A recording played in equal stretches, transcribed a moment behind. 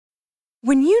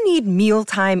When you need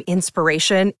mealtime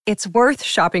inspiration, it's worth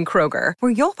shopping Kroger,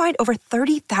 where you'll find over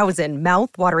 30,000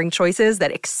 mouth-watering choices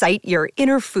that excite your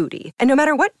inner foodie. And no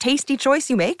matter what tasty choice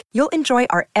you make, you'll enjoy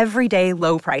our everyday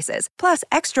low prices, plus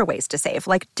extra ways to save,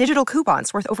 like digital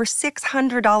coupons worth over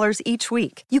 $600 each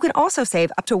week. You can also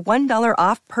save up to $1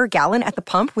 off per gallon at the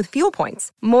pump with fuel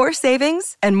points. More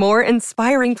savings and more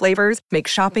inspiring flavors make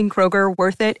shopping Kroger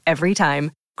worth it every time.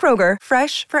 Kroger,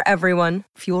 fresh for everyone.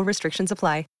 Fuel restrictions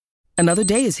apply. Another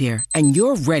day is here, and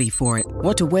you're ready for it.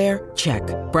 What to wear? Check.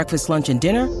 Breakfast, lunch, and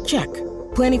dinner? Check.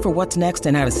 Planning for what's next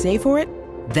and how to save for it?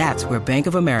 That's where Bank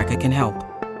of America can help.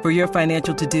 For your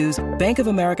financial to-dos, Bank of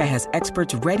America has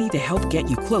experts ready to help get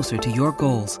you closer to your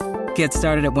goals. Get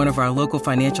started at one of our local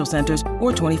financial centers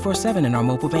or 24/7 in our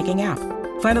mobile banking app.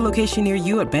 Find a location near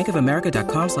you at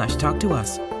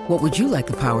bankofamerica.com/talktous. What would you like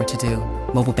the power to do?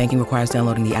 Mobile banking requires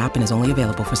downloading the app and is only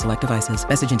available for select devices.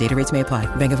 Message and data rates may apply.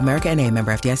 Bank of America N.A.,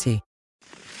 member FDIC.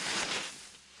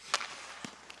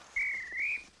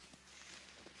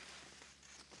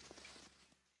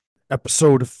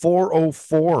 Episode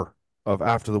 404 of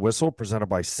After the Whistle, presented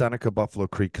by Seneca Buffalo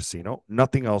Creek Casino.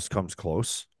 Nothing else comes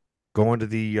close. Going to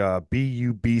the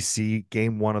BU-BC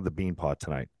Game 1 of the Beanpot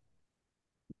tonight.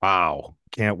 Wow.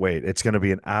 Can't wait. It's going to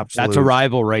be an absolute... That's a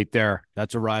rival right there.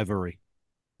 That's a rivalry.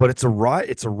 But it's a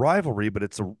rivalry, but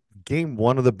it's a Game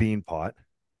 1 of the Beanpot.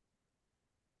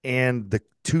 And the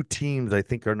two teams, I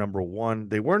think, are number one.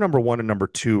 They were number one and number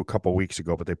two a couple weeks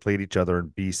ago, but they played each other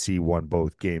and BC won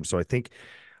both games. So I think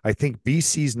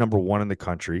BC's number one in the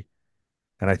country,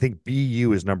 and I think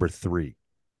BU is number 3.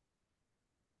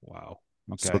 Wow.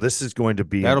 Okay. So this is going to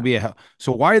be... That'll be a...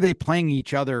 So why are they playing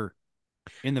each other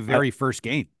in the very first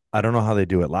game? I don't know how they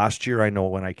do it. Last year, I know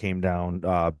when I came down,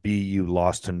 BU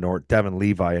lost to Devin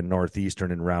Levi and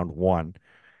Northeastern in round 1.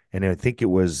 And I think it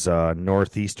was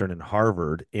Northeastern and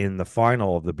Harvard in the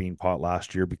final of the Beanpot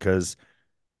last year, because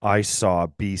I saw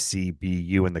BC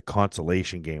BU in the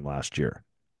consolation game last year.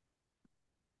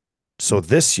 So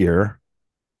this year,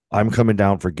 I'm coming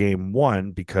down for Game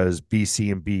 1 because BC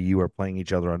and BU are playing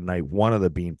each other on night 1 of the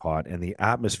Beanpot, and the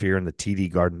atmosphere in the TD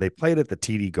Garden. They played at the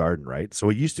TD Garden, right? So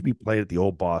it used to be played at the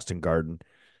old Boston Garden,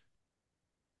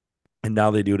 and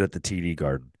now they do it at the TD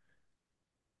Garden.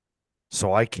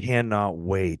 So I cannot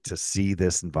wait to see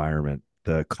this environment.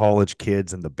 The college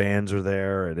kids and the bands are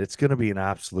there, and it's going to be an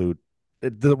absolute...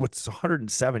 What's a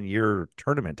 107-year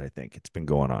tournament, I think it's been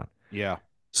going on. Yeah.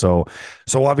 So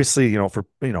obviously,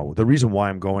 the reason why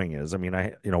I'm going is,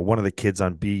 one of the kids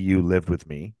on BU lived with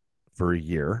me for a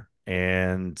year,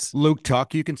 and Luke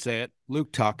Tuck, you can say it.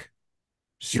 Luke Tuck.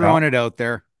 Just throwing it out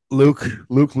there. Luke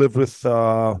lived with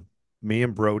me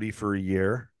and Brody for a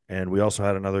year, and we also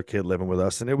had another kid living with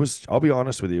us. And it was, I'll be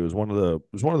honest with you, it was one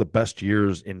of the best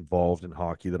years involved in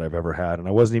hockey that I've ever had. And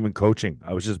I wasn't even coaching.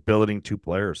 I was just billeting 2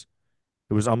 players.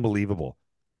 It was unbelievable.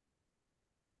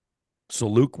 So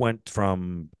Luke went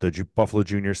from the Buffalo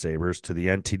Junior Sabres to the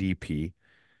NTDP,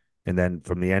 and then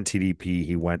from the NTDP,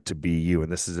 he went to BU,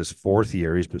 and this is his 4th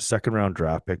year. He's been second-round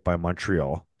draft pick by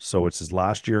Montreal, so it's his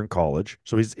last year in college.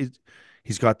 So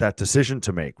he's got that decision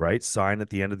to make, right? Sign at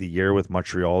the end of the year with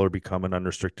Montreal or become an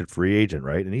unrestricted free agent,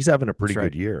 right? And he's having a pretty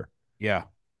good year. Yeah.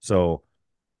 So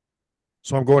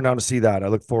I'm going down to see that. I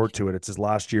look forward to it. It's his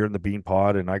last year in the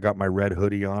Beanpot, and I got my red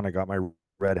hoodie on. I got my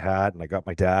red hat, and I got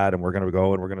my dad, and we're going to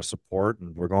go and we're going to support,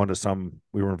 and we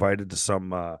were invited to some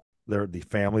the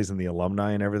families and the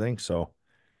alumni and everything, so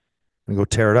we go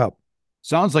tear it up.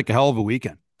 Sounds like a hell of a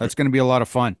weekend. That's going to be a lot of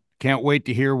fun. Can't wait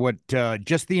to hear what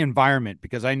just the environment,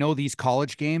 because I know these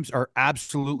college games are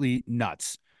absolutely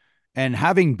nuts, and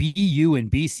having BU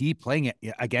and BC playing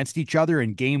against each other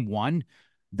in Game 1,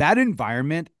 that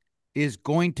environment is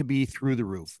going to be through the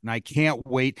roof, and I can't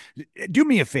wait. Do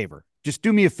me a favor. Just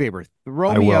do me a favor.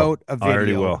 Throw me out a video. I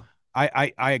already will.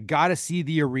 I gotta see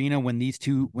the arena when these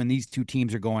two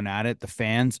teams are going at it. The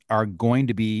fans are going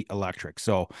to be electric.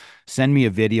 So send me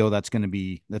a video. That's gonna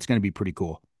be pretty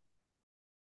cool.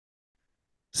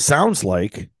 Sounds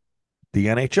like the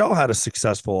NHL had a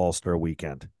successful All-Star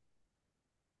weekend.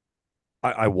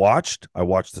 I watched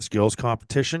the skills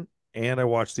competition and I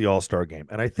watched the All-Star game,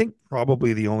 and I think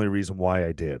probably the only reason why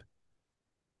I did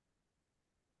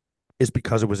is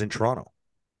because it was in Toronto.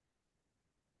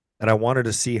 And I wanted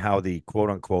to see how the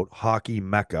quote-unquote hockey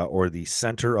mecca, or the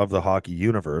center of the hockey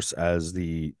universe, as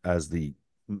the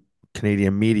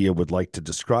Canadian media would like to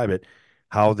describe it,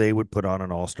 how they would put on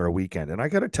an All-Star weekend. And I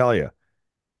got to tell you,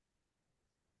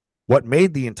 what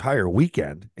made the entire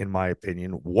weekend, in my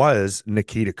opinion, was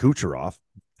Nikita Kucherov.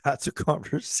 That's a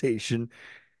conversation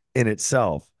in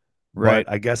itself. Right.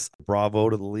 But I guess bravo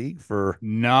to the league for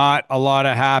Not a lot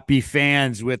of happy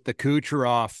fans with the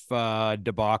Kucherov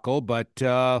debacle, but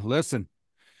listen,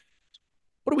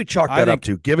 what do we chalk I that up think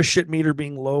to? Give a shit meter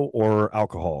being low or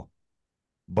alcohol?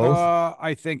 Both?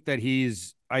 I think that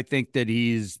he's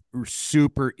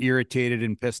super irritated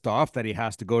and pissed off that he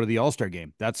has to go to the All-Star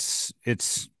game.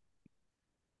 It's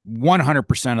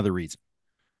 100% of the reason.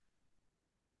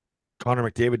 Connor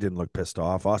McDavid didn't look pissed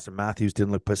off. Austin Matthews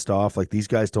didn't look pissed off. Like these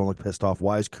guys don't look pissed off.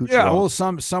 Why is Yeah, well,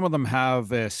 Kucherov? some of them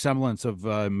have a semblance of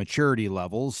maturity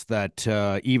levels that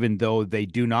even though they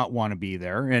do not want to be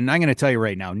there, and I'm going to tell you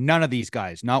right now, none of these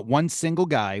guys, not one single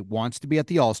guy, wants to be at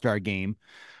the All-Star game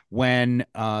when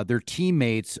their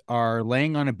teammates are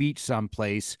laying on a beach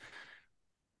someplace,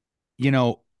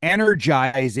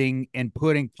 energizing and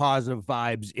putting positive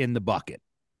vibes in the bucket.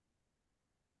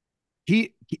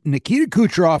 Nikita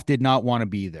Kucherov did not want to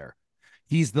be there.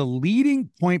 He's the leading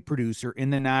point producer in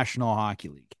the National Hockey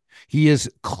League. He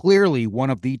is clearly one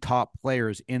of the top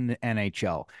players in the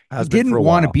NHL. Has He been for didn't a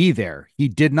want to while. be there. He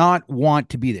did not want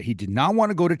to be there. He did not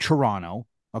want to go to Toronto,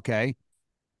 okay?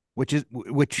 Which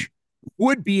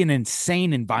would be an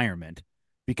insane environment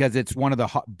because it's one of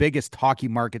the biggest hockey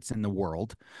markets in the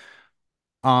world.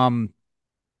 But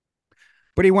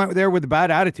he went there with a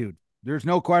bad attitude. There's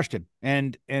no question.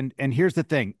 And here's the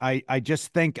thing. I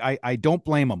just think I don't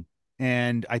blame him.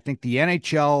 And I think the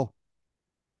NHL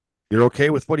You're okay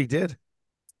with what he did?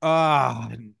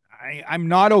 I'm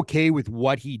not okay with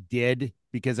what he did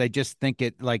because I just think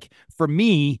it, like, for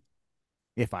me,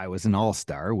 if I was an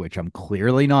all-star, which I'm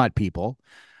clearly not, people,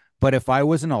 but if I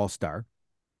was an all-star,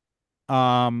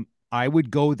 I would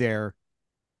go there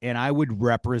and I would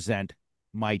represent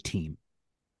my team.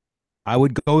 I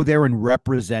would go there and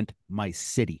represent my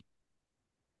city.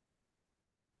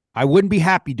 I wouldn't be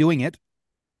happy doing it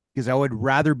because I would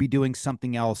rather be doing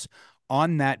something else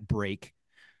on that break.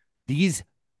 These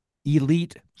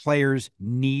elite players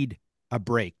need a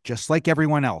break, just like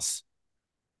everyone else.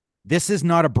 This is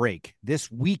not a break.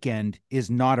 This weekend is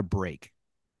not a break.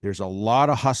 There's a lot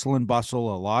of hustle and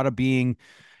bustle, a lot of being,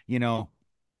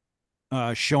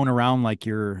 shown around like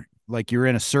you're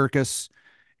in a circus,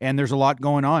 and there's a lot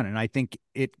going on. And I think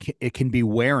it can be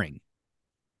wearing.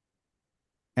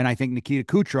 And I think Nikita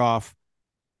Kucherov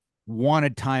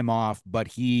wanted time off, but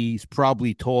he's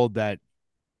probably told that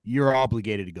you're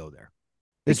obligated to go there.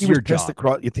 It's your job.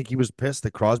 You think he was pissed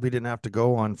that Crosby didn't have to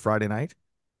go on Friday night?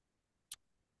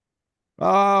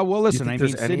 Well, listen, think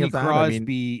there's any Sidney of that?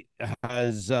 Crosby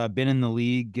has been in the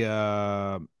league.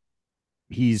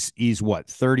 He's what,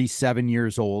 37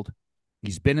 years old.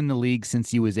 He's been in the league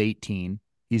since he was 18.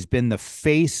 He's been the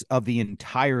face of the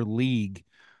entire league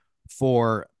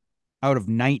for, out of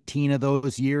 19 of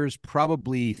those years,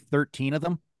 probably 13 of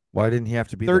them. Why didn't he have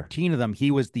to be 13 of them, he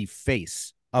was the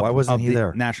face of, Why wasn't he the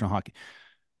there? National Hockey.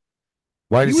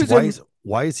 Why He is was why in- is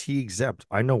why is he exempt?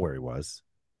 I know where he was.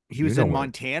 He was You know in where.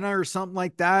 Montana or something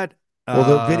like that.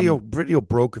 Well, the video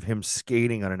broke of him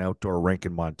skating on an outdoor rink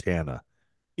in Montana.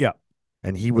 Yeah.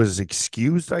 And he was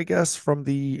excused, I guess, from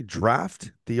the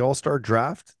draft, the All-Star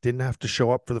draft. Didn't have to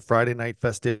show up for the Friday night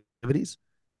festivities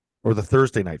or the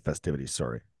Thursday night festivities,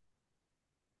 sorry.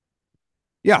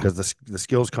 Yeah. Because the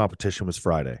skills competition was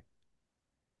Friday.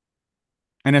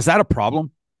 And is that a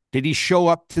problem? Did he show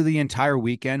up to the entire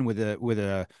weekend with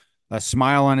a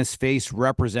smile on his face,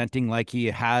 representing like he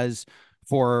has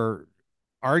for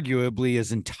arguably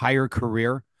his entire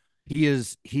career? He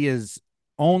has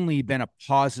only been a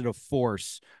positive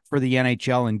force for the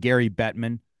NHL and Gary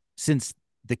Bettman since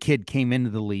the kid came into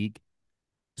the league.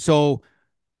 So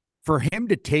for him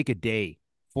to take a day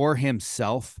for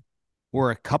himself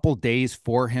or a couple days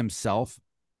for himself,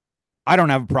 I don't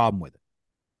have a problem with it.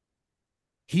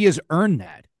 He has earned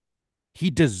that. He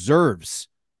deserves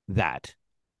that.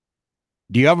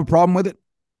 Do you have a problem with it?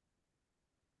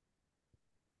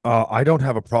 I don't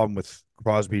have a problem with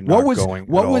Crosby not going.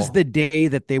 What was the day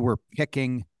that they were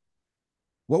picking?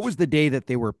 What was the day that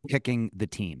they were picking the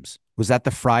teams? Was that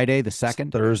the Friday, the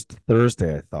second?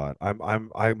 Thursday, I thought.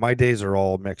 My days are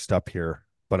all mixed up here,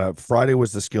 but Friday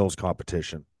was the skills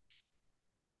competition.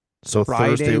 So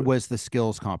Friday was the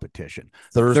skills competition.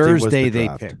 Thursday they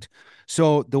picked.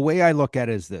 So the way I look at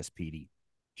it is this, Petey.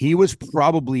 He was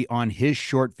probably on his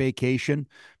short vacation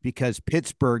because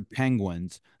Pittsburgh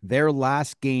Penguins, their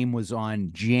last game was on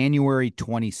January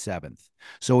 27th.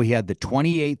 So he had the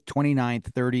 28th,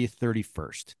 29th,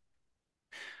 30th,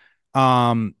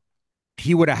 31st.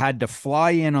 He would have had to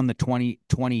fly in on the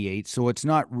 28th. So it's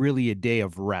not really a day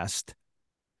of rest.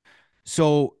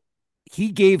 So he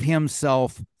gave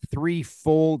himself 3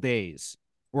 full days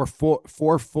or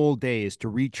four full days to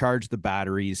recharge the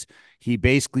batteries. He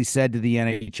basically said to the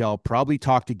NHL, probably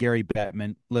talked to Gary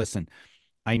Bettman, listen,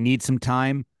 I need some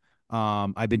time.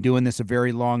 I've been doing this a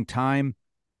very long time.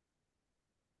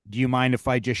 Do you mind if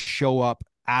I just show up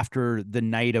after the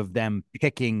night of them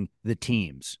picking the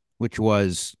teams, which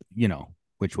was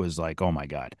like, oh my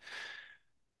God.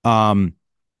 And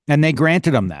they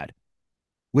granted him that,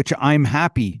 which I'm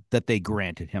happy that they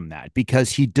granted him that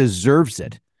because he deserves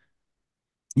it.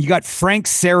 You got Frank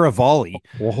Saravalli.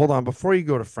 Well, hold on. Before you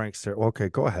go to Frank Saravalli, okay,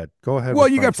 go ahead. Go ahead. Well,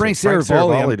 you got Frank Saravalli. Frank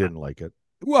Saravalli didn't like it.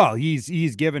 Well,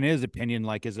 he's given his opinion,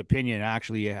 like his opinion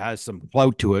actually has some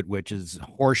clout to it, which is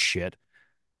horse shit.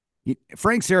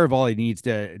 Frank Saravalli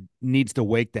needs to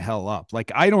wake the hell up.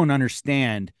 Like, I don't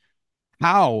understand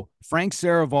how Frank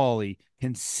Saravalli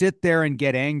can sit there and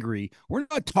get angry. We're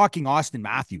not talking Austin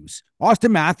Matthews.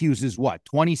 Austin Matthews is what,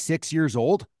 26 years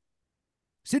old?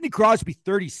 Sidney Crosby,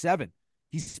 37.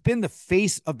 He's been the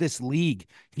face of this league.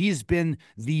 He's been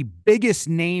the biggest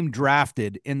name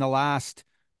drafted in the last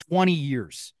 20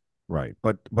 years. Right.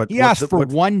 But he asked for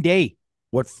 1 day.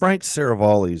 What Frank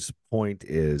Saravalli's point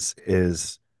is,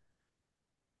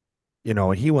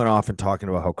 he went off and talking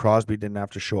about how Crosby didn't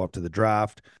have to show up to the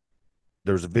draft.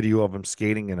 There's a video of him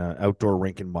skating in an outdoor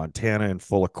rink in Montana in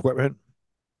full equipment,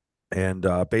 and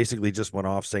basically just went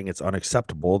off saying it's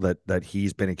unacceptable that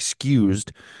he's been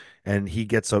excused, and he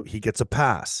gets a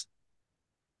pass.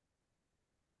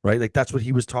 Right, like that's what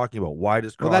he was talking about. Why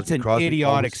does Crosby? Well, that's an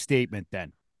idiotic statement.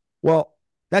 Then, well,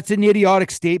 that's an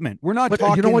idiotic statement. We're not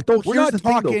talking. You know what, though? We're not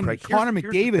talking Connor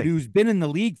McDavid, who's been in the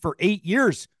league for 8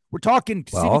 years. We're talking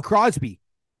Sidney Crosby.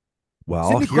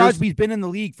 Well, Sidney Crosby's been in the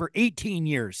league for 18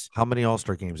 years. How many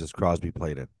All-Star games has Crosby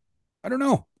played in? I don't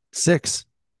know. 6.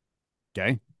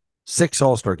 Okay. 6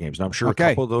 All-Star games. And I'm sure a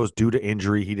couple of those due to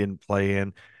injury he didn't play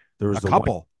in. There was a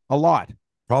lot.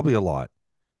 Probably a lot.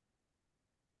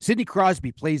 Sidney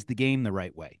Crosby plays the game the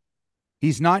right way.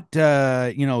 He's not,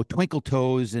 twinkle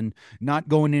toes and not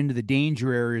going into the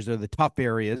danger areas or the tough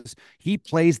areas. He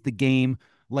plays the game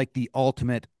like the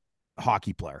ultimate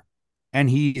hockey player. And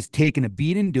he's taken a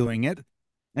beat in doing it,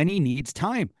 and he needs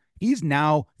time. He's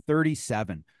now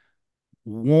 37.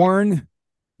 Worn.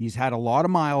 He's had a lot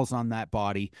of miles on that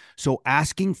body. So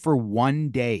asking for 1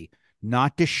 day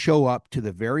not to show up to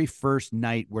the very first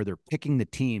night where they're picking the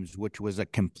teams, which was a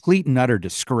complete and utter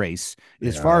disgrace,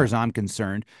 as far as I'm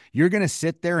concerned, you're going to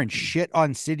sit there and shit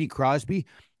on Sidney Crosby?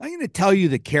 I'm going to tell you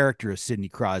the character of Sidney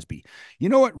Crosby. You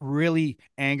know what really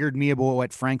angered me about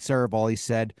what Frank Saravalli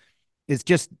said? It's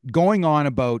just going on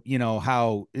about,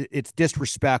 how it's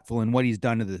disrespectful and what he's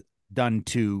done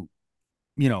to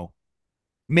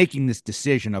making this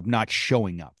decision of not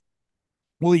showing up.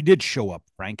 Well, he did show up,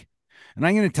 Frank. And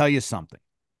I'm going to tell you something.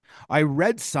 I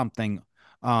read something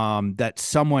that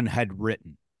someone had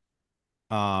written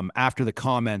after the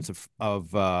comments of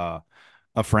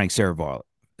Frank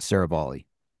Saravalli.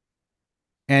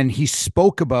 And he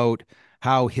spoke about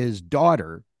how his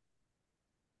daughter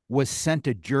was sent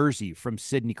a jersey from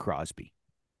Sidney Crosby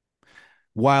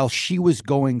while she was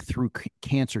going through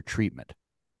cancer treatment.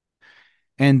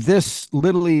 And this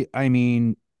literally, I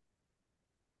mean,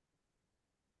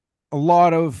 a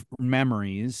lot of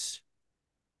memories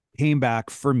came back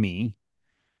for me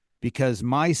because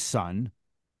my son,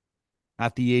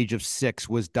 at the age of 6,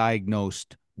 was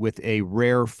diagnosed with a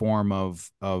rare form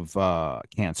of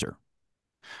cancer,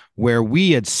 where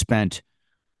we had spent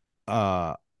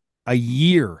a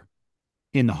year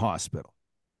in the hospital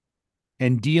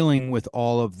and dealing with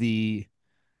all of the,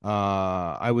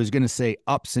 I was going to say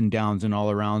ups and downs and all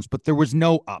arounds, but there was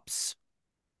no ups.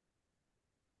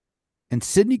 And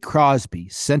Sidney Crosby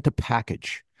sent a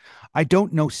package. I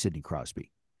don't know Sidney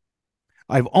Crosby.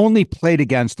 I've only played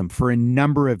against him for a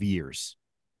number of years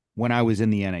when I was in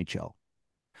the NHL.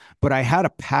 But I had a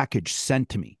package sent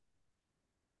to me.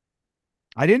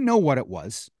 I didn't know what it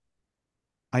was.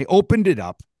 I opened it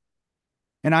up,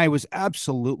 and I was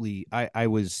absolutely, I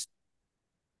was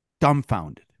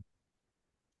dumbfounded.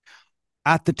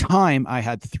 At the time, I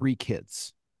had 3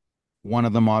 kids. One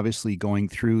of them obviously going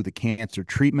through the cancer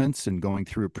treatments and going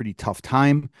through a pretty tough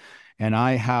time. And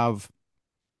I have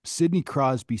Sidney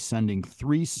Crosby sending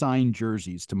 3 signed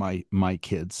jerseys to my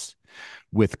kids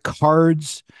with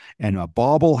cards and a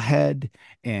bobblehead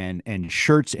and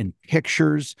shirts and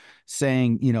pictures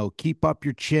saying, keep up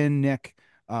your chin, Nick.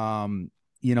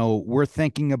 We're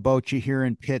thinking about you here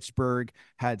in Pittsburgh.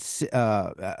 Had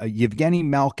Yevgeny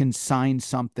Malkin signed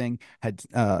something. Had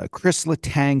Chris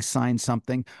Letang signed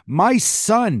something. My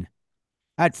son,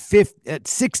 at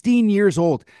 16 years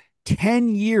old,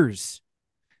 10 years,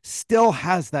 still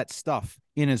has that stuff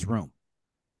in his room.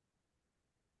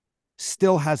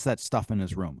 still has that stuff in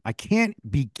his room. I can't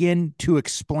begin to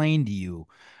explain to you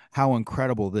how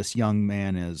incredible this young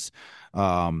man is.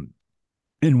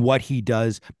 In what he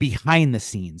does behind the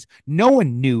scenes. No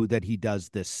one knew that he does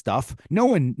this stuff. No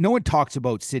one talks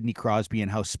about Sidney Crosby and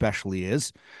how special he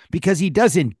is, because he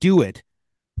doesn't do it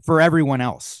for everyone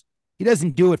else. He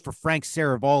doesn't do it for Frank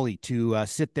Saravalli to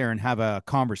sit there and have a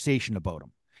conversation about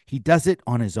him. He does it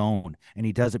on his own, and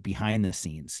he does it behind the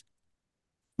scenes.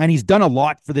 And he's done a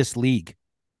lot for this league,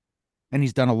 and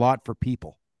he's done a lot for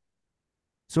people.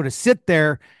 So to sit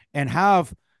there and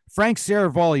have Frank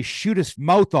Saravalli shoot his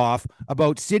mouth off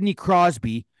about Sidney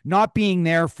Crosby not being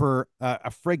there for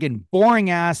a friggin' boring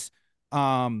ass,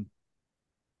 night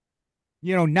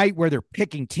where they're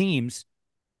picking teams,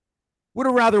 would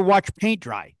have rather watched paint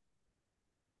dry.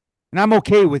 And I'm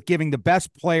okay with giving the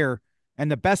best player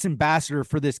and the best ambassador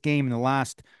for this game in the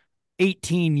last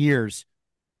 18 years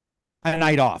a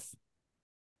night off.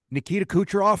 Nikita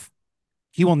Kucherov,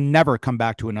 he will never come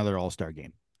back to another All-Star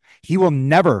game. He will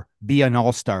never be an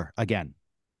All-Star again.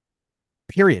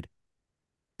 Period.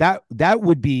 That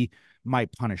would be my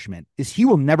punishment, is he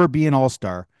will never be an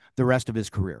All-Star the rest of his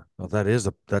career. Well,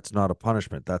 that's not a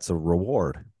punishment. That's a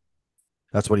reward.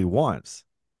 That's what he wants.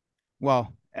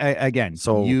 Well, again,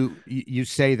 so you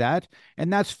say that,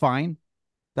 and that's fine.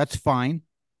 That's fine.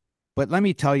 But let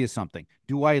me tell you something.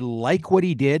 Do I like what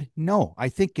he did? No, I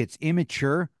think it's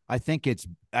immature. I think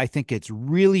it's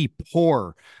really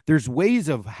poor. There's ways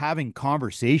of having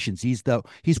conversations. He's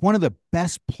one of the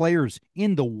best players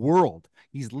in the world.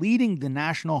 He's leading the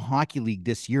National Hockey League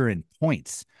this year in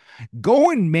points.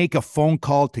 Go and make a phone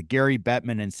call to Gary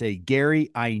Bettman and say, Gary,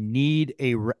 I need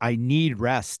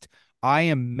rest. I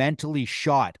am mentally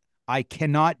shot. I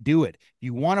cannot do it. If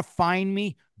you want to find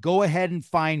me, go ahead and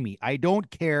find me. I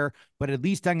don't care, but at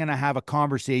least I'm going to have a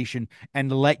conversation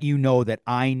and let you know that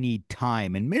I need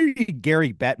time. And maybe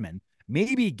Gary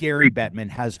Bettman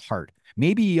has heart.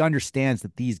 Maybe he understands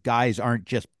that these guys aren't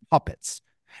just puppets.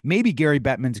 Maybe Gary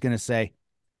Bettman's going to say,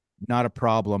 not a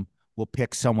problem. We'll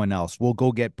pick someone else. We'll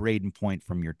go get Braden Point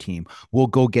from your team. We'll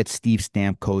go get Steve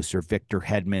Stamkos or Victor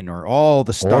Hedman or all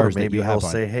the stars. Maybe he'll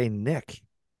say, hey, Nick,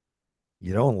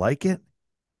 you don't like it?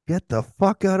 Get the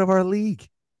fuck out of our league.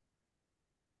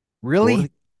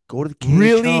 Really? Go to the KHL,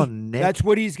 really? Nick. That's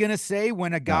what he's going to say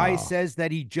when a guy says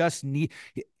that he just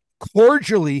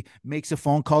cordially makes a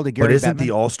phone call to Gary Bettman? But isn't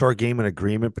the All-Star game an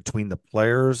agreement between the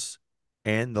players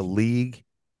and the league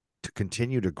to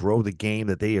continue to grow the game,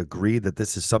 that they agree that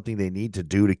this is something they need to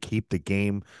do to keep the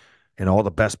game and all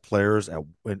the best players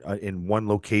in one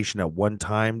location at one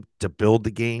time to build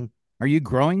the game? Are you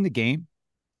growing the game?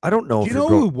 I don't know. Do you know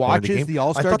who watches the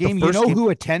All-Star game? You know who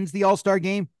attends the All-Star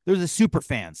game? They're the super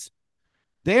fans.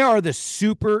 They are the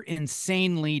super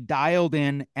insanely dialed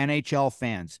in NHL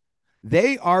fans.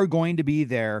 They are going to be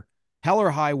there, hell or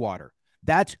high water.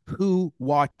 That's who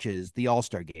watches the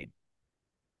All-Star game.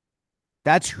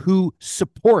 That's who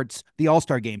supports the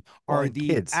All-Star game, are the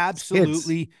kids.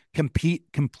 Absolutely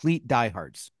complete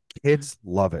diehards. Kids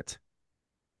love it.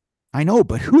 I know,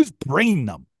 but who's bringing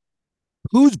them?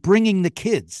 Who's bringing the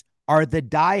kids are the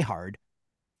diehard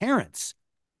parents.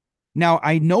 Now,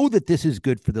 I know that this is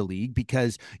good for the league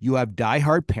because you have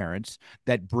diehard parents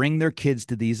that bring their kids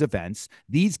to these events.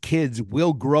 These kids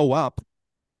will grow up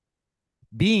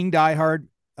being diehard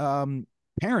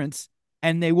parents,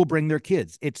 and they will bring their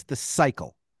kids. It's the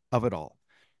cycle of it all.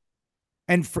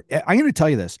 And I'm going to tell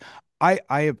you this.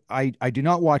 I do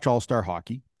not watch All-Star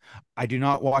hockey. I do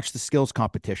not watch the skills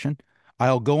competition.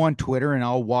 I'll go on Twitter and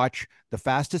I'll watch the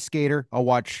fastest skater. I'll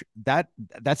watch that.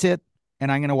 That's it.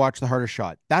 And I'm going to watch the hardest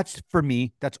shot. That's for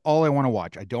me. That's all I want to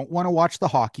watch. I don't want to watch the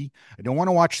hockey. I don't want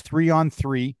to watch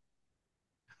 3-on-3.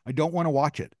 I don't want to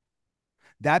watch it.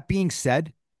 That being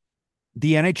said,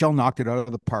 the NHL knocked it out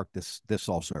of the park this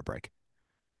All-Star break.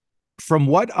 From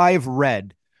what I've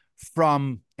read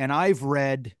and I've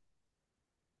read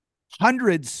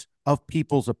hundreds of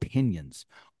people's opinions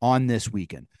on this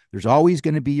weekend. There's always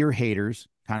going to be your haters,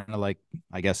 kind of like,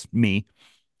 I guess, me.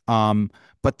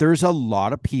 But there's a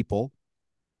lot of people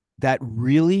that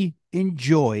really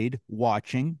enjoyed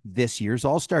watching this year's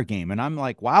All-Star game. And I'm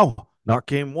like, wow. Not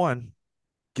game one.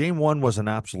 Game one was an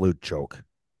absolute joke.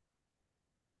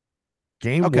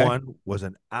 Game one was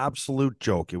an absolute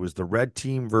joke. It was the red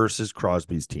team versus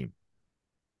Crosby's team.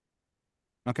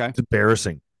 Okay. It's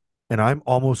embarrassing. And I'm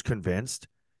almost convinced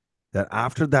that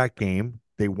after that game,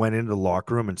 they went into the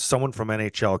locker room and someone from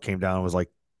NHL came down and was like,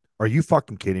 are you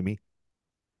fucking kidding me?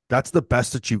 That's the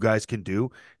best that you guys can do.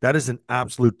 That is an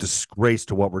absolute disgrace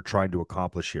to what we're trying to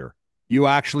accomplish here. You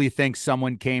actually think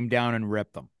someone came down and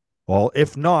ripped them? Well,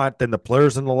 if not, then the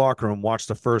players in the locker room watch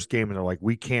the first game and they're like,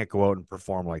 "We can't go out and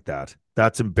perform like that.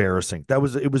 That's embarrassing." It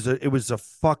was a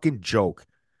fucking joke.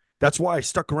 That's why I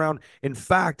stuck around. In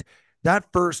fact, that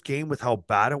first game with how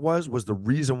bad it was the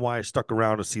reason why I stuck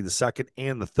around to see the second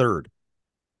and the third.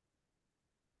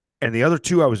 And the other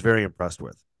two I was very impressed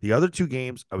with. The other two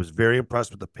games, I was very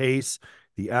impressed with the pace,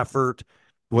 the effort.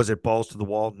 Was it balls to the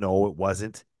wall? No, it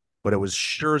wasn't. But it was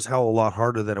sure as hell a lot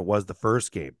harder than it was the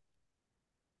first game.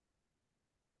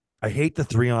 I hate the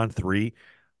 3-on-3.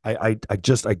 I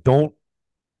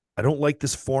don't like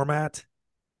this format.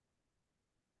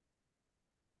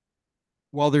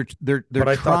 Well, they're But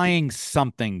I thought trying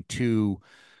something to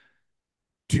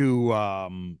you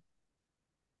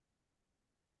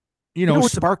know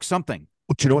what's spark something.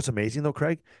 do you know what's amazing though,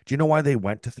 Craig? Do you know why they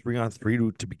went to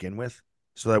 3-on-3 to begin with?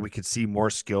 So that we could see more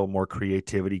skill, more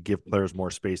creativity, give players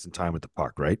more space and time with the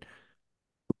puck, right?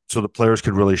 So the players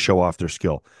could really show off their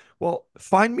skill. Well,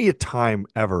 find me a time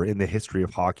ever in the history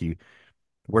of hockey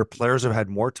where players have had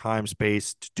more time,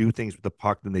 space to do things with the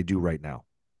puck than they do right now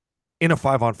in a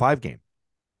 5-on-5 game.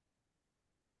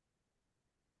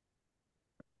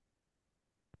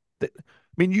 I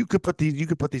mean, you could put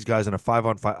these guys in a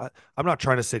 5-on-5. I'm not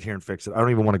trying to sit here and fix it. I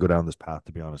don't even want to go down this path,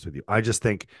 to be honest with you. I just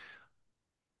think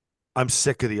I'm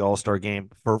sick of the All-Star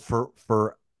game for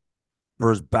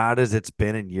as bad as it's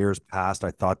been in years past.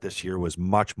 I thought this year was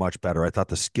much, much better. I thought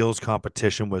the skills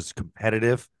competition was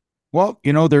competitive. Well,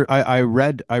 I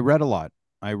read a lot.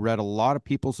 I read a lot of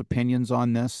people's opinions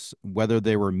on this, whether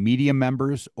they were media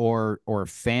members or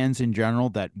fans in general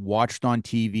that watched on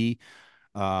TV,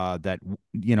 that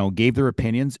gave their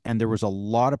opinions, and there was a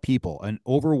lot of people, an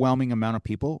overwhelming amount of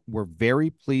people were very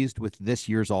pleased with this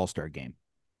year's All-Star game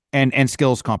and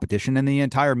skills competition and the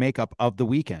entire makeup of the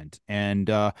weekend. And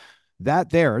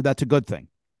that's a good thing.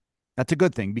 That's a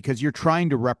good thing because you're trying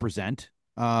to represent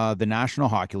the National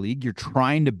Hockey League. You're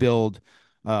trying to build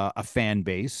a fan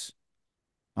base,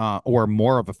 or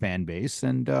more of a fan base,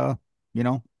 and you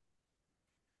know,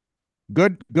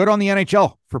 good on the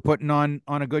NHL for putting on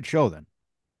a good show. Then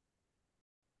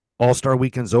All-Star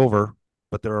weekend's over,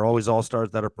 but there are always All-Stars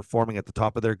that are performing at the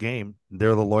top of their game.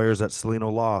 They're the lawyers at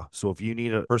Celino Law. So if you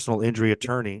need a personal injury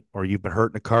attorney or you've been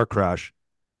hurt in a car crash,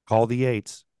 call the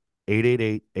eights,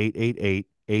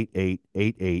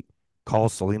 888-888-8888. Call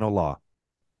Celino Law.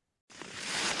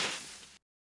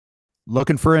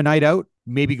 looking for a night out,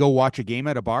 maybe go watch a game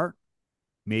at a bar,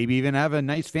 maybe even have a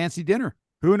nice fancy dinner.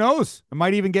 Who knows? I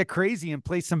might even get crazy and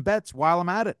play some bets while I'm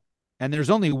at it. And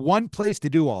there's only one place to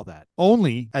do all that,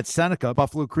 only at Seneca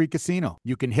Buffalo Creek Casino.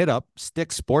 You can hit up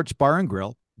Stick Sports Bar and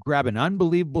Grill, grab an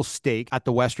unbelievable steak at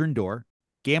the Western Door,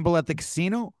 gamble at the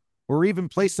casino, or even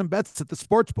place some bets at the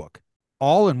sports book,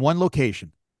 all in one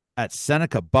location at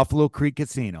Seneca Buffalo Creek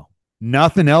Casino.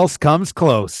 Nothing else comes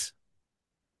close.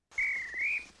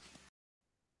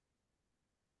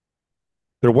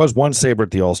 There was one Sabre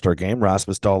at the All-Star game.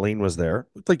 Rasmus Dahlin was there.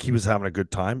 Looked like he was having a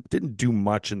good time. Didn't do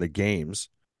much in the games.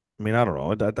 I mean, I don't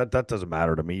know. That doesn't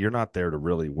matter to me. You're not there to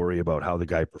really worry about how the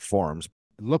guy performs.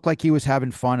 It looked like he was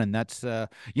having fun, and that's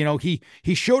he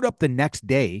showed up the next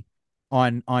day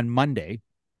on Monday,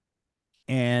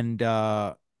 and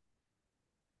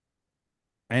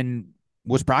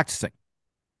was practicing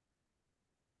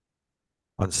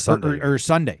On Sunday. or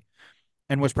Sunday,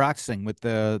 and was practicing with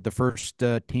the first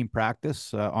team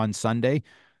practice on Sunday.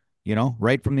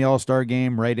 Right from the All-Star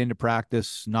game, right into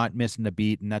practice, not missing a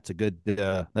beat, and that's a good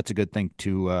thing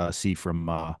to see from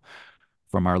our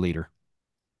leader.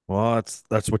 Well,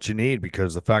 that's what you need,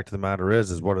 because the fact of the matter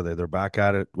is what are they? They're back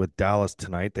at it with Dallas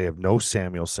tonight. They have no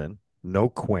Samuelson, no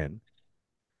Quinn.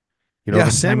 Yeah,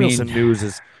 The Samuelson news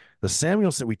is the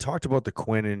Samuelson. We talked about the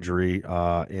Quinn injury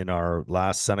in our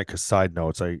last Seneca side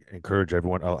notes. I encourage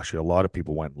everyone. Actually, a lot of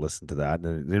people went and listened to that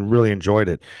and they really enjoyed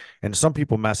it. And some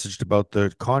people messaged about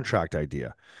the contract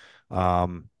idea. But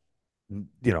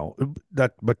go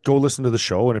listen to the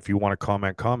show, and if you want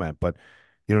to comment. But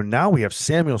now we have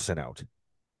Samuelson out.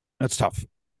 That's tough.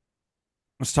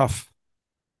 That's tough.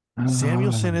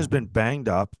 Samuelson has been banged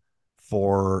up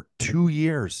for 2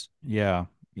 years. Yeah.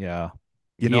 He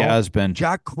know, has been.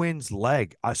 Jack Quinn's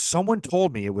leg. Someone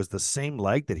told me it was the same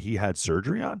leg that he had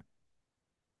surgery on.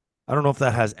 I don't know if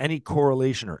that has any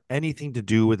correlation or anything to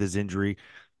do with his injury.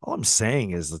 All I'm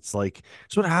saying is it's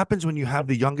what happens when you have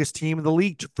the youngest team in the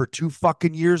league for 2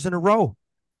 fucking years in a row.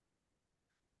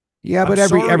 Yeah, but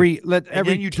every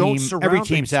team's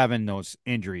it. having those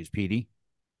injuries, Petey.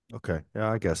 Okay,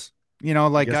 yeah, I guess.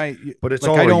 But it's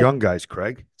all our young guys,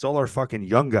 Craig. It's all our fucking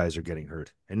young guys are getting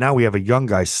hurt, and now we have a young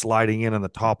guy sliding in on the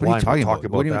top line. What are you talking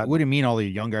about? What do you mean all the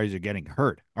young guys are getting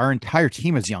hurt? Our entire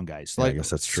team is young guys. I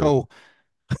guess that's true.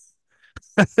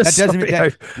 That doesn't Sorry,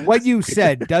 that what you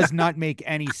said does not make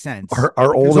any sense our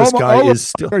because oldest guy all of is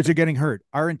still. our guys are getting hurt.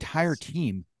 Our entire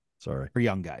team Sorry, are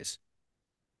young guys,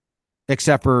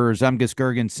 except for Zemgus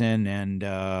Girgensson and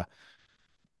Kyle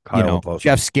Jeff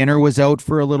Opostol. Skinner was out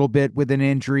for a little bit with an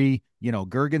injury.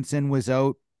 Girgensson was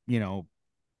out,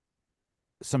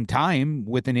 some time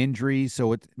with an injury.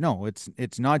 So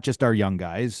it's not just our young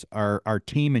guys. Our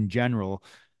team in general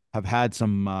have had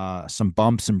some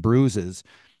bumps and bruises.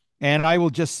 And I will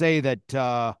just say that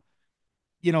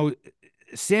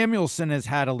Samuelsson has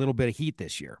had a little bit of heat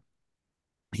this year.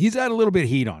 He's had a little bit of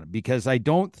heat on him because I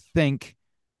don't think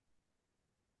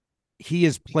he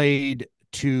has played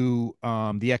to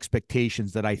the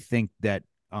expectations that I think that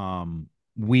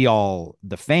we all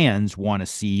the fans want to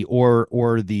see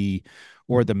or the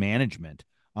management.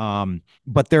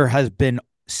 But there has been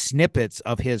snippets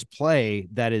of his play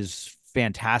that is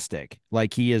fantastic.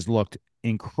 Like he has looked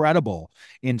incredible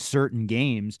in certain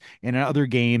games, and in other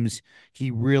games he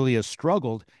really has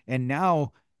struggled. And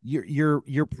now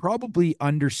you're probably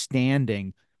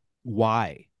understanding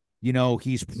why.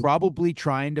 He's probably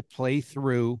trying to play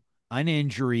through an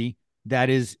injury that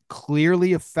is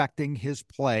clearly affecting his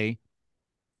play.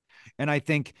 And I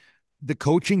think the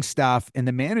coaching staff and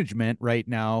the management right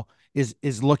now is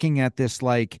looking at this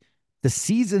like the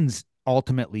season's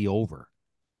ultimately over.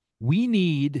 We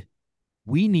need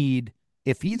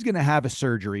if he's going to have a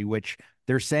surgery, which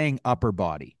they're saying upper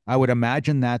body, I would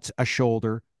imagine that's a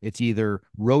shoulder. It's either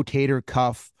rotator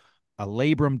cuff, a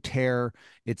labrum tear.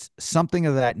 It's something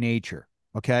of that nature.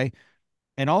 Okay.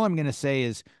 And all I'm going to say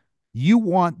is you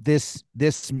want this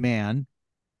man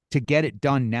to get it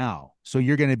done now. So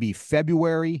you're going to be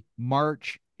February,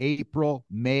 March, April,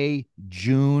 May,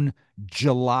 June,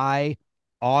 July,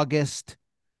 August,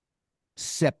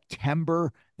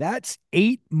 September. That's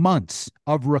 8 months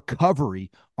of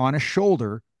recovery on a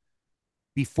shoulder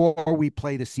before we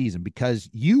play the season because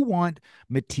you want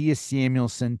Mattias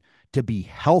Samuelsson to be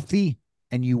healthy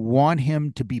and you want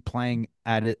him to be playing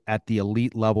at the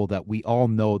elite level that we all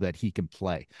know that he can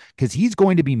play because he's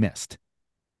going to be missed.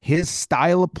 His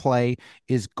style of play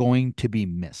is going to be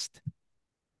missed.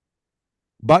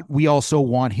 But we also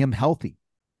want him healthy.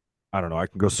 I don't know. I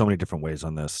can go so many different ways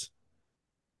on this.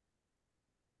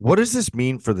 What does this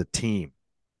mean for the team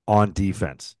on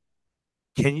defense?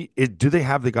 Do they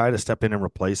have the guy to step in and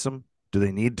replace him? Do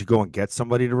they need to go and get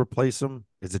somebody to replace him?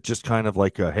 Is it just kind of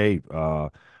like hey,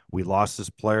 we lost this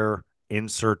player,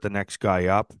 insert the next guy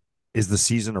up? Is the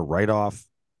season a write-off?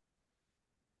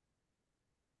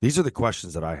 These are the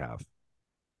questions that I have.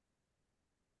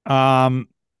 I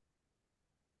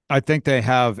think they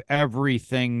have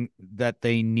everything that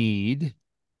they need,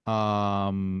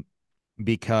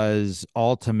 because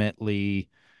ultimately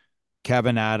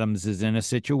Kevin Adams is in a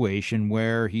situation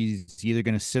where he's either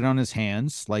going to sit on his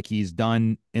hands like he's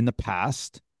done in the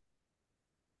past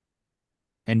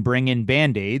and bring in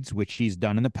Band-Aids, which he's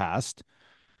done in the past,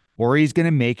 or he's going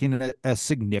to make a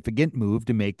significant move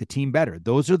to make the team better.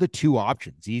 Those are the two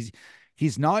options.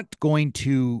 He's not going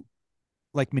to,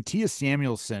 like Mattias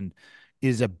Samuelsson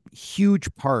is a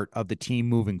huge part of the team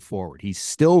moving forward. He's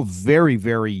still very,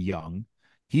 very young.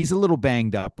 He's a little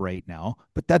banged up right now,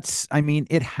 but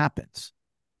it happens.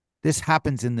 This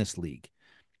happens in this league.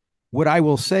 What I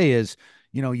will say is,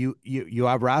 you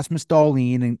have Rasmus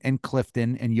Dahlin and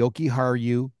Clifton and Yoki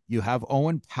Haru. You have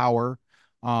Owen Power.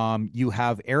 You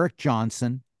have Erik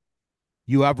Johnson.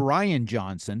 You have Ryan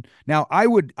Johnson. Now, I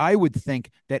would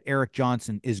think that Erik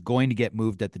Johnson is going to get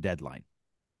moved at the deadline.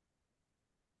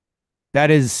 That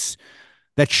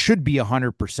should be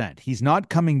 100%. He's not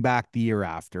coming back the year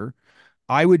after.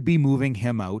 I would be moving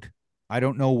him out. I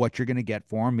don't know what you're going to get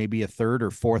for him. Maybe a third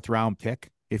or fourth round pick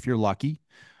if you're lucky.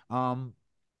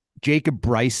 Jacob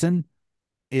Bryson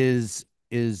is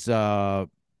basically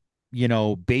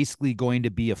going to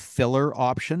be a filler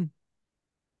option.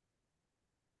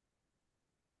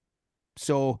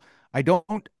 So I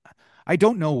don't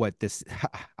know what this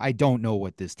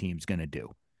team's going to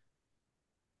do.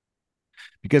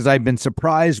 Because I've been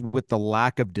surprised with the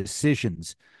lack of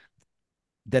decisions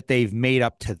that they've made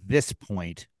up to this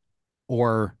point,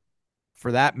 or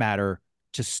for that matter,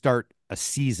 to start a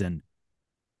season.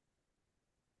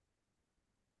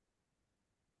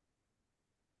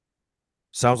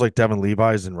 Sounds like Devin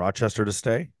Levi is in Rochester to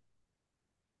stay.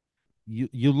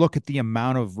 You look at the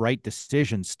amount of right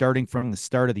decisions starting from the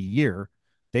start of the year.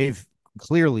 They've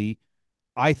clearly,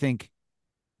 I think,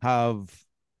 have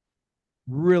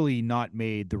really not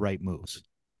made the right moves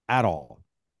at all.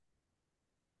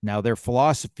 Now, their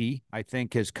philosophy, I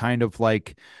think, has kind of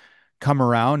like come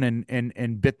around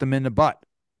and bit them in the butt.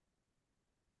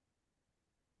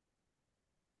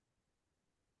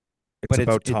 It's but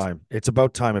about it's time. It's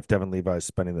about time if Devin Levi is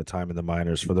spending the time in the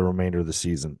minors for the remainder of the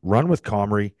season. Run with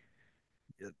Comrie.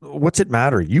 What's it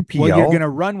matter? well, you're UPL? going to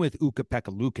run with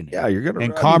Ukko-Pekka Luukkonen, Yeah, you're gonna.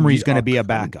 and I mean, Comrie's going to be a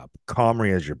backup,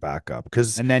 Comrie as your backup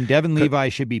because and then Devin Levi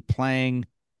should be playing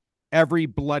every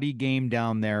bloody game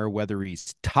down there, whether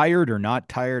he's tired or not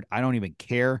tired. I don't even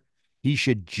care. They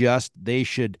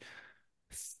should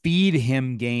feed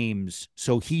him games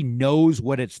so he knows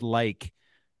what it's like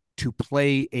to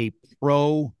play a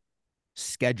pro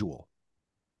schedule.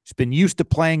 He's been used to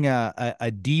playing a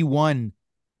D1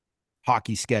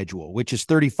 hockey schedule, which is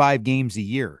 35 games a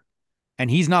year. And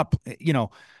he's not,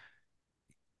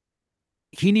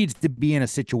 he needs to be in a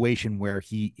situation where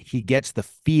he gets the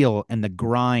feel and the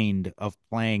grind of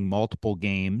playing multiple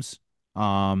games.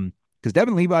 Because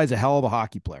Devin Levi is a hell of a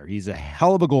hockey player. He's a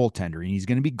hell of a goaltender, and he's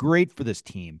going to be great for this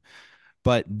team.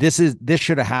 But this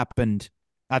should have happened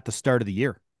at the start of the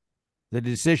year. The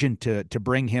decision to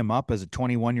bring him up as a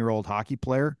 21-year-old hockey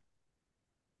player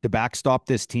to backstop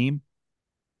this team,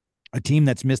 a team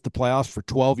that's missed the playoffs for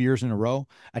 12 years in a row,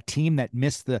 a team that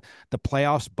missed the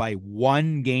playoffs by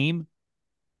one game.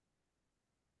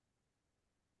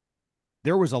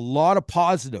 There was a lot of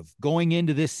positive going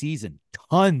into this season,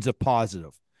 tons of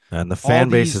positive. and the fan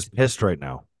base is pissed right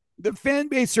now. The fan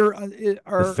base are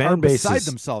fan base beside is,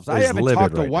 themselves. is I haven't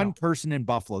talked to right one now. person in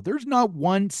Buffalo. There's not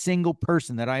one single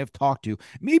person that I have talked to.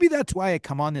 Maybe that's why I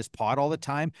come on this pod all the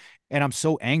time, and I'm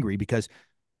so angry because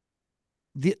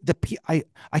I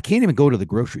can't even go to the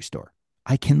grocery store.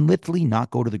 I can literally not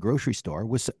go to the grocery store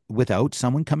without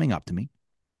someone coming up to me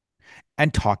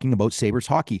and talking about Sabres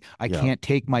hockey. I can't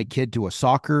take my kid to a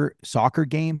soccer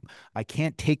game. I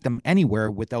can't take them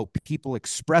anywhere without people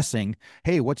expressing,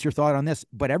 hey, what's your thought on this?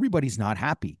 But everybody's not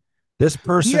happy. This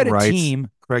person writes,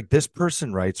 Craig, this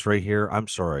person writes right here. I'm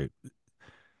sorry.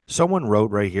 Someone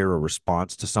wrote right here a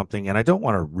response to something, and I don't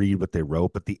want to read what they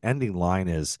wrote, but the ending line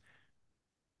is,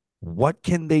 what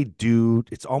can they do?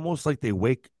 It's almost like the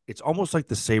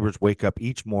Sabres wake up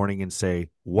each morning and say,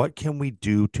 what can we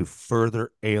do to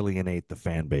further alienate the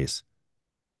fan base?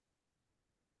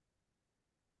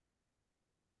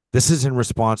 This is in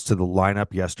response to the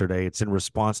lineup yesterday. It's in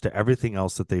response to everything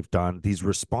else that they've done. These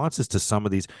responses to some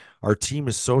of these, our team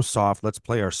is so soft. Let's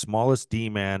play our smallest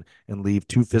D-man and leave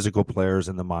two physical players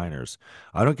in the minors.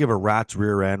 I don't give a rat's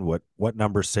rear end what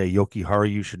numbers say. Yoki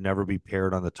Haru should never be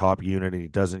paired on the top unit, and he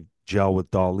doesn't gel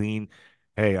with Dahlin.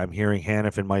 Hey, I'm hearing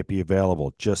Hanifin might be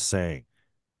available. Just saying.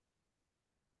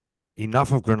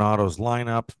 Enough of Granato's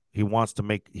lineup. He wants to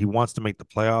make the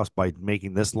playoffs by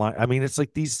making this line. I mean, it's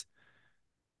like these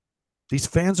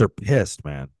fans are pissed,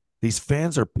 man. These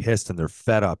fans are pissed and they're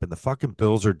fed up, and the fucking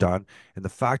Bills are done. And the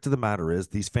fact of the matter is,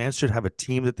 these fans should have a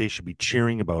team that they should be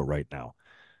cheering about right now.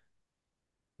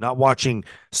 Not watching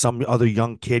some other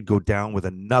young kid go down with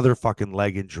another fucking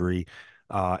leg injury,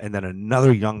 and then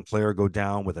another young player go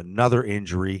down with another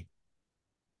injury.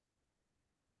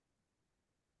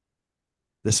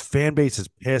 This fan base is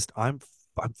pissed. I'm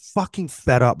fucking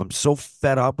fed up. I'm so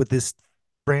fed up with this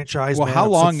franchise. Well, man. how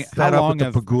long? So fed up with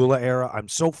the Pegula era. I'm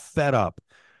so fed up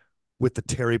with the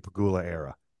Terry Pegula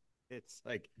era. It's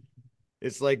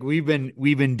like we've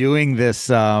been doing this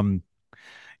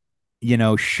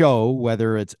show,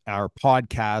 whether it's our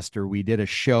podcast or we did a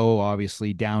show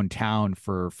obviously downtown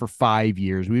for 5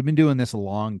 years. We've been doing this a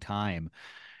long time,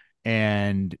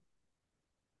 and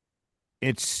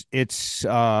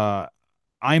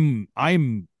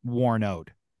I'm worn out.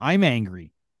 I'm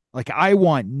angry. Like, I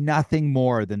want nothing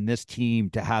more than this team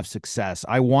to have success.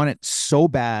 I want it so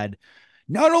bad,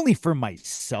 not only for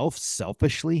myself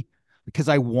selfishly, because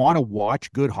I want to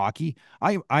watch good hockey.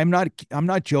 I'm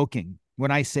not joking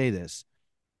when I say this.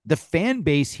 The fan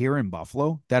base here in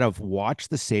Buffalo that have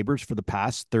watched the Sabres for the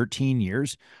past 13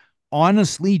 years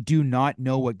honestly do not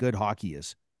know what good hockey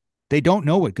is. They don't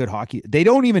know what good hockey. They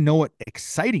don't even know what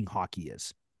exciting hockey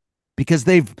is, because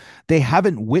they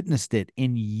haven't witnessed it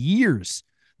in years.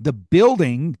 The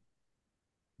building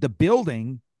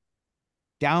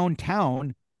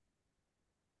downtown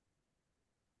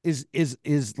is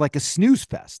like a snooze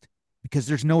fest because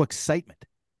there's no excitement.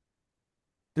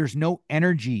 There's no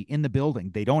energy in the building.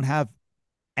 They don't have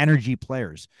energy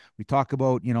players. We talk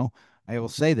about, I will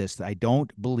say this, I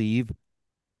don't believe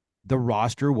the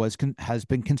roster has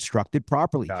been constructed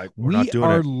properly. We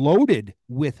are loaded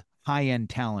with high-end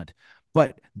talent,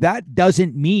 but that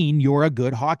doesn't mean you're a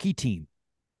good hockey team.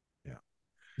 Yeah.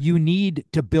 You need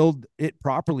to build it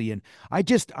properly. And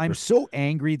I'm so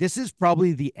angry. This is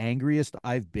probably the angriest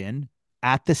I've been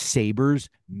at the Sabres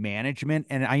management.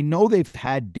 And I know they've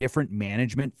had different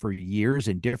management for years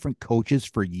and different coaches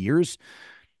for years,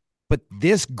 but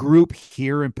this group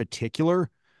here in particular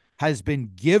has been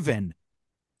given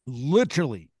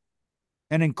literally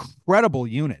an incredible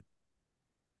unit.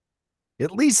 At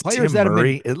least Players Tim that have been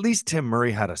Murray, at least Tim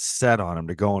Murray had a set on him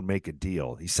to go and make a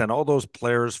deal. He sent all those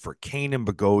players for Kane and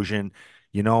Bogosian.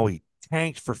 He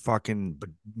tanked for fucking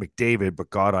McDavid, but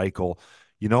got Eichel.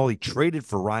 He traded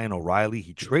for Ryan O'Reilly.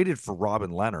 He traded for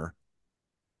Robin Leonard.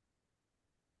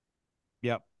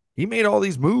 Yep. He made all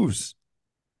these moves.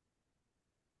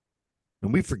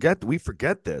 And we forget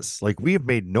this. Like we've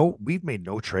made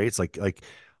no trades. Like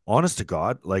honest to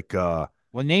God, well,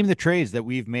 name the trades that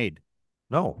we've made.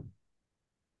 No.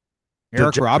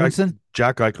 Eric Robinson?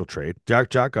 Jack Eichel trade. Jack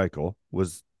Eichel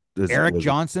was Eric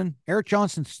Johnson. Eric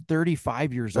Johnson's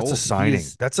 35 years old. That's a signing.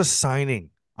 That's a signing.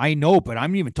 I know, but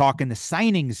I'm even talking the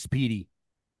signings, Speedy.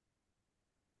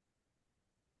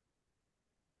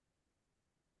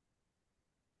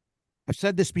 I've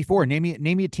said this before. Name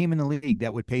me a team in the league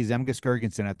that would pay Zemgus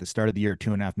Girgensson at the start of the year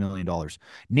 $2.5 million.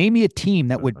 Name me a team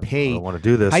that would pay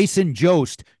Tyson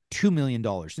Jost $2 million.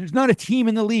 There's not a team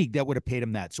in the league that would have paid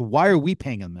him that. So why are we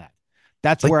paying him that?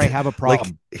 That's where I have a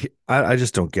problem. I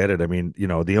just don't get it. I mean,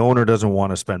 the owner doesn't want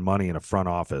to spend money in a front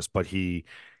office, but he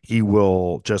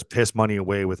will just piss money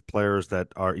away with players that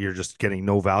you're just getting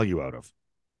no value out of.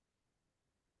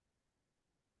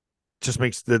 Just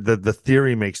makes the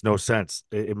theory makes no sense.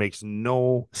 It makes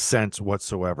no sense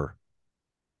whatsoever.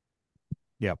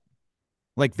 Yep.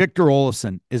 Like Victor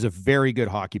Olofsson is a very good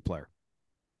hockey player.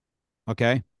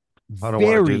 Okay. I don't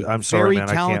want to do. I'm sorry, man.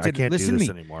 Talented. I can't Listen do this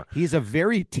to me. anymore. He's a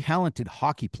very talented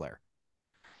hockey player.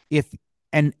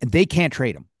 And they can't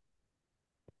trade him.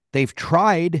 They've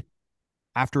tried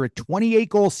after a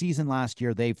 28-goal season last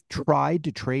year. They've tried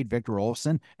to trade Victor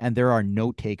Olofsson, and there are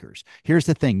no takers. Here's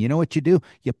the thing. You know what you do?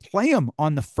 You play him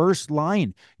on the first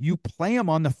line. You play him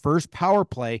on the first power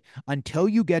play until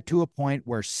you get to a point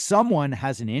where someone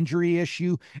has an injury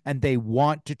issue and they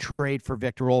want to trade for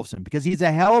Victor Olofsson because he's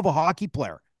a hell of a hockey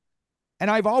player. And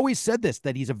I've always said this,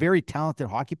 that he's a very talented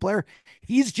hockey player.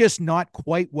 He's just not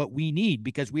quite what we need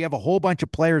because we have a whole bunch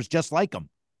of players just like him.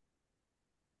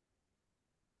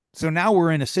 So now we're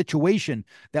in a situation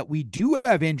that we do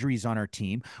have injuries on our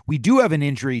team. We do have an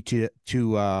injury to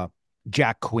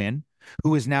Jack Quinn,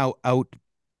 who is now out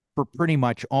for pretty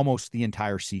much almost the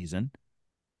entire season.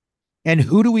 And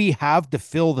who do we have to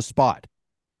fill the spot?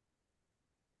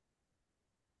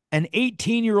 An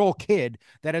 18-year-old kid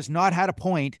that has not had a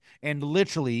point in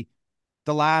literally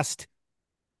the last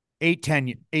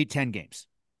 8-10 games.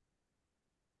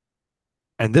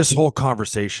 And this whole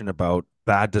conversation about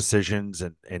bad decisions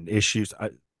and issues,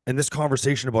 and this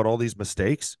conversation about all these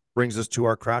mistakes brings us to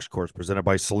our crash course presented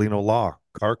by Cellino Law.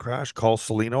 Car crash, call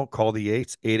Cellino, call the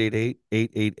 8s,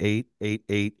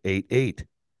 888-888-8888.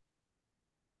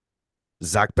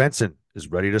 Zach Benson is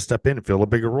ready to step in and fill a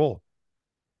bigger role.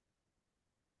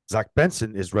 Zach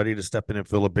Benson is ready to step in and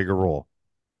fill a bigger role.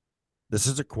 This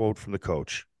is a quote from the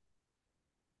coach.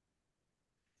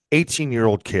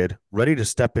 18-year-old kid ready to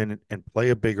step in and play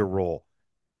a bigger role.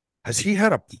 Has he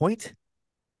had a point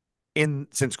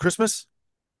since Christmas?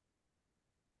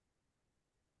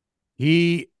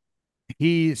 He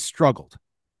struggled.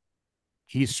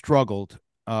 He struggled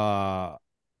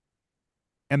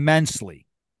immensely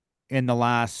in the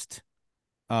last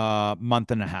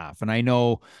month and a half. And I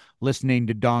know listening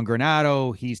to Don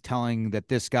Granato, he's telling that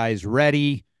this guy's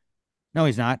ready. No,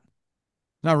 he's not.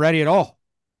 He's not ready at all.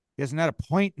 He hasn't had a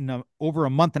point in over a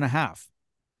month and a half.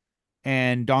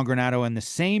 And Don Granato, in the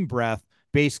same breath,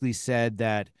 basically said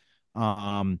that,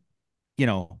 Zach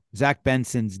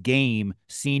Benson's game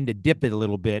seemed to dip it a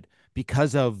little bit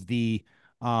because of the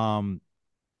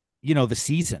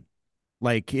season.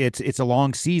 Like it's a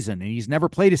long season and he's never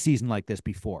played a season like this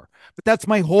before. But that's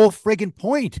my whole friggin'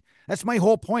 point. That's my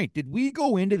whole point. Did we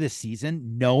go into this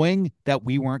season knowing that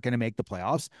we weren't going to make the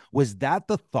playoffs? Was that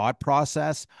the thought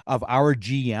process of our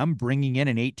GM bringing in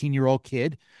an 18-year-old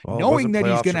kid, knowing that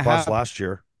he's going to have last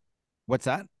year? What's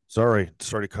that? Sorry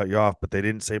to cut you off, but they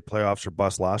didn't say playoffs or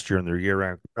bust last year in their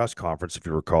year-end press conference, if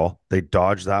you recall. They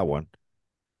dodged that one.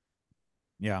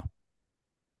 Yeah.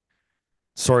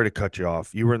 Sorry to cut you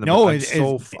off. You were in the no.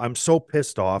 I'm so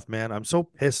pissed off, man. I'm so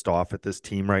pissed off at this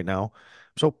team right now.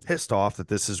 I'm so pissed off that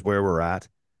this is where we're at.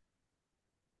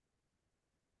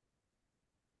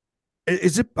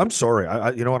 Is it? I'm sorry.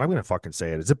 You know what? I'm going to fucking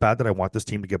say it. Is it bad that I want this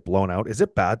team to get blown out? Is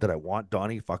it bad that I want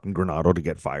Donnie fucking Granato to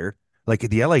get fired? Like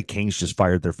the LA Kings just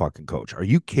fired their fucking coach. Are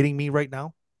you kidding me right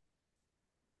now?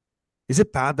 Is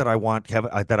it bad that I want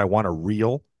a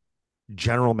real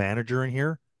general manager in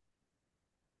here?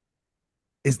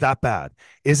 Is that bad?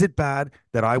 Is it bad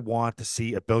that I want to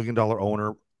see a $1 billion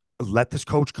owner let this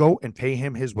coach go and pay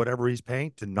him his whatever he's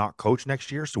paying to not coach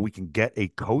next year so we can get a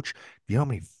coach. Do you know how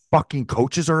many fucking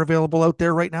coaches are available out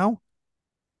there right now?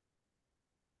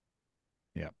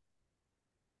 Yeah.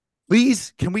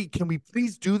 Please, can we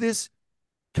please do this?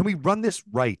 Can we run this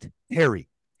right? Terry,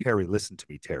 listen to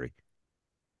me, Terry.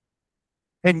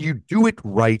 And you do it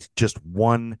right just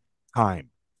one time.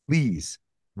 Please.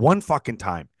 One fucking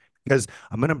time. Because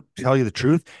I'm going to tell you the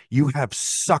truth. You have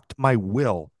sucked my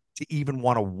will to even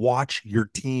want to watch your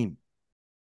team.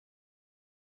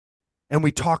 And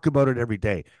we talk about it every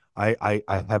day. I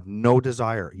have no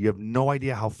desire. You have no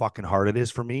idea how fucking hard it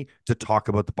is for me to talk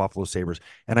about the Buffalo Sabres.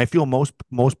 And I feel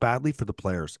most badly for the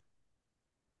players.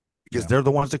 Because they're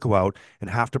the ones that go out and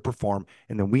have to perform.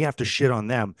 And then we have to shit on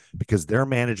them because their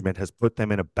management has put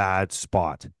them in a bad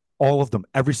spot. All of them,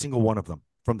 every single one of them,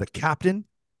 from the captain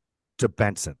to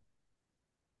Benson.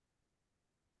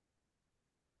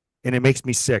 And it makes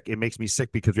me sick. It makes me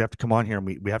sick because we have to come on here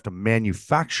and we have to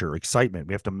manufacture excitement.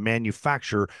 We have to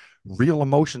manufacture real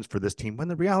emotions for this team. When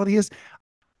the reality is,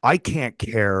 I can't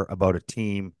care about a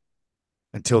team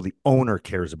until the owner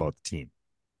cares about the team.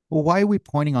 Well, why are we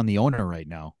pointing on the owner right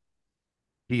now?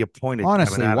 He appointed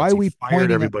Honestly, Kevin Adams. why are we fired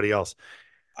everybody else?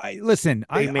 I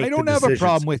don't have a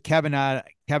problem with Kevin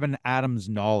Adams'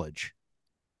 knowledge.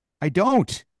 I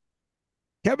don't.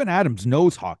 Kevin Adams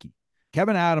knows hockey.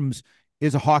 Kevin Adams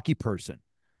is a hockey person.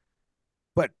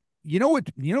 But you know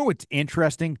what's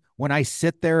interesting? When I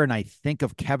sit there and I think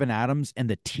of Kevin Adams and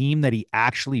the team that he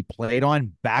actually played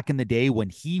on back in the day when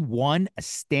he won a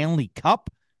Stanley Cup,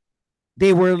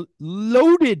 they were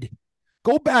loaded.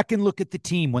 Go back and look at the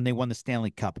team when they won the Stanley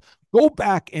Cup. Go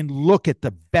back and look at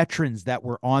the veterans that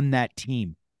were on that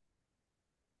team.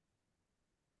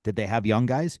 Did they have young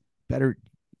guys?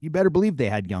 You better believe they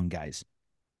had young guys.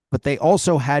 But they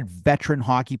also had veteran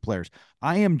hockey players.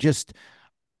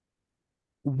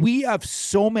 We have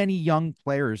so many young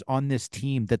players on this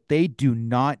team that they do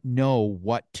not know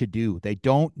what to do. They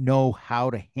don't know how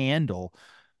to handle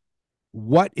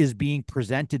what is being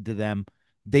presented to them.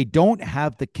 They don't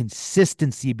have the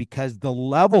consistency because the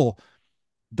level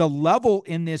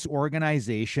in this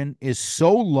organization is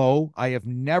so low. I have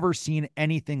never seen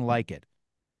anything like it.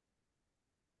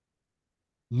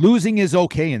 Losing is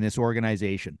okay in this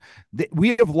organization.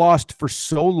 We have lost for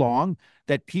so long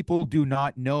that people do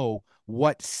not know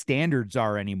what standards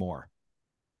are anymore.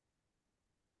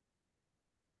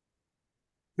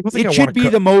 It should be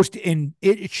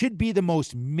the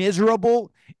most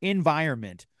miserable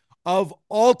environment of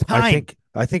all time.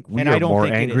 I think we are more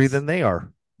angry than they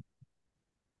are.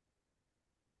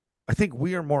 I think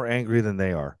we are more angry than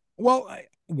they are. Well,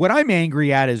 what I'm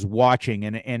angry at is watching,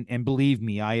 and believe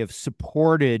me, I have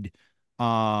supported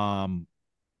the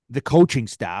coaching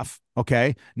staff.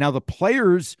 Okay, now the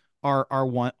players are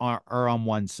on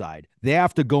one side. They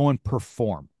have to go and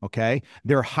perform. Okay,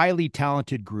 they're a highly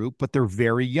talented group, but they're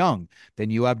very young.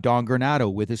 Then you have Don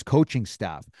Granato with his coaching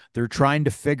staff. They're trying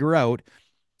to figure out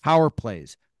power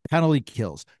plays, penalty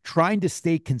kills, trying to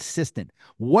stay consistent.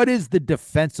 What is the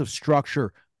defensive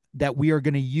structure that we are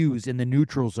going to use in the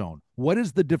neutral zone? What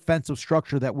is the defensive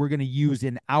structure that we're going to use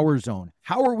in our zone?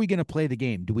 How are we going to play the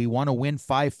game? Do we want to win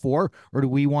 5-4 or do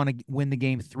we want to win the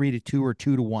game 3-2 or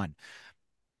 2-1?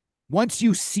 Once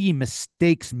you see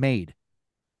mistakes made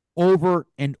over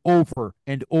and over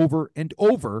and over and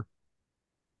over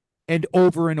and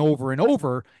over and over and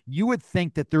over, you would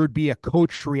think that there would be a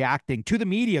coach reacting to the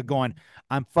media going,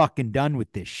 I'm fucking done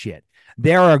with this shit.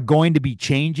 There are going to be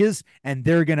changes and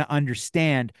they're going to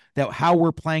understand that how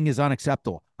we're playing is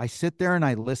unacceptable. I sit there and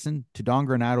I listen to Don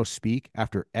Granato speak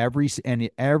after everything's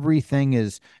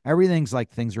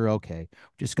like things are okay.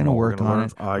 We're just going to work on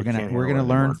it. We're going to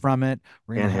learn from it.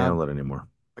 I can't handle it anymore.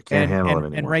 I can't handle it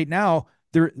anymore. And right now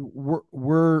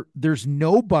there's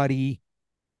nobody.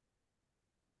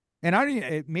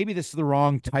 And maybe this is the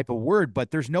wrong type of word, but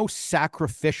there's no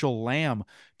sacrificial lamb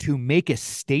to make a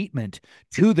statement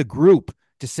to the group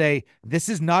to say, this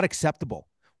is not acceptable.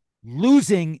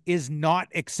 Losing is not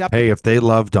acceptable. Hey, if they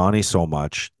love Donnie so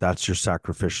much, that's your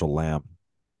sacrificial lamb.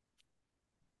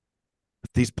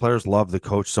 If these players love the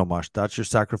coach so much, that's your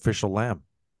sacrificial lamb.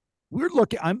 We're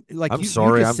looking. You just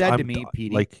said to me,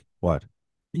 Petey. Like what?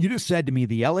 You just said to me,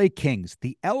 the LA Kings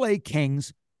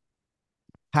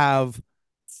have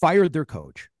fired their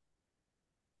coach.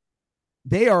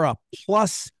 They are a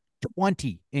plus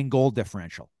 20 in goal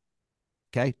differential.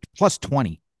 Okay. Plus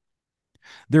 20.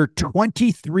 They're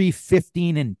 23,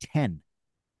 15, and 10.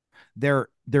 Their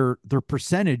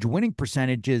winning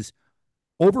percentage is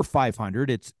over 500.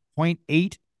 It's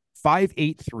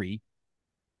 0.8583.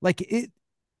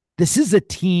 This is a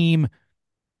team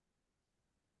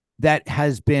that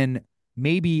has been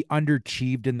maybe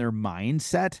underachieved in their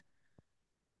mindset,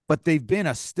 but they've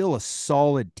been still a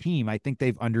solid team. I think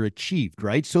they've underachieved,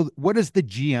 right? So what does the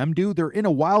GM do? They're in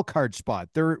a wild card spot.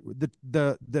 They're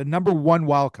the number one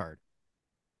wild card.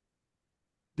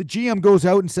 The GM goes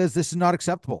out and says, this is not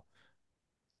acceptable.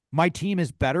 My team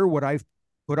is better what I've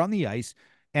put on the ice,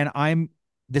 and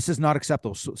this is not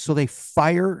acceptable. So they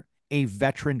fire a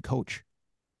veteran coach.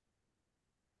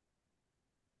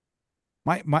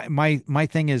 My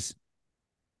thing is,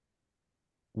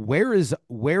 where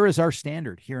is our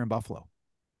standard here in Buffalo?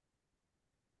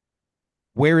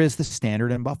 Where is the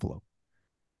standard in Buffalo?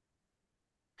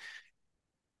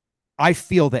 I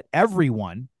feel that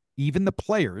everyone, even the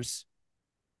players,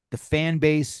 the fan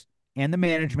base, and the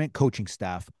management coaching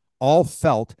staff all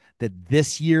felt that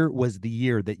this year was the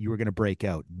year that you were going to break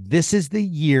out. This is the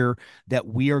year that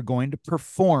we are going to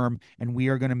perform and we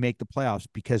are going to make the playoffs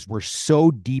because we're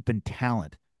so deep in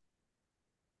talent.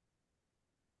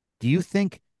 Do you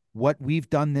think what we've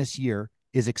done this year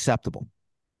is acceptable?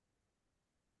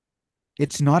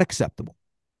 It's not acceptable.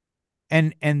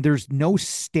 And there's no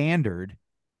standard.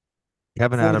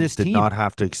 Kevin Adams did not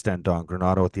have to extend Don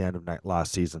Granato at the end of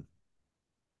last season.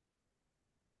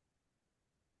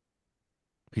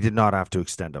 He did not have to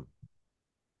extend him.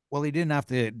 Well, he didn't have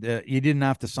to. He didn't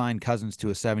have to sign Cousins to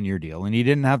a 7-year deal, and he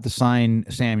didn't have to sign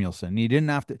Samuelson. He didn't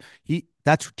have to.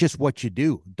 That's just what you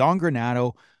do. Don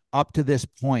Granato, up to this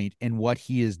point, and what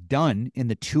he has done in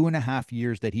the 2.5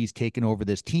 years that he's taken over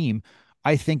this team,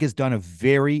 I think has done a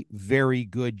very, very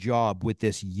good job with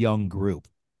this young group.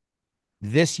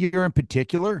 This year in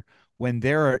particular, when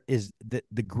the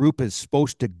group is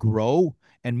supposed to grow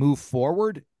and move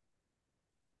forward,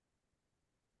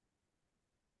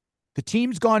 the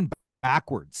team's gone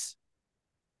backwards.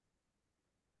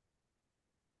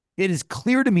 It is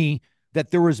clear to me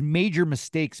that there was major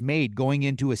mistakes made going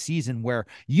into a season where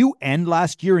you end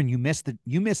last year and you missed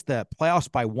the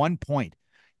playoffs by 1 point.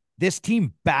 This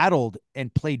team battled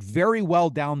and played very well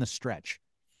down the stretch.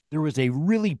 There was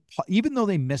even though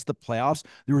they missed the playoffs,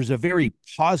 there was a very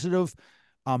positive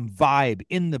vibe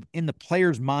in the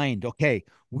player's mind. Okay,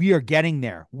 we are getting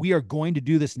there. We are going to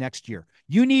do this next year.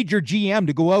 You need your GM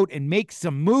to go out and make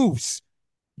some moves.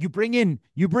 You bring in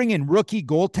rookie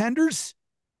goaltenders.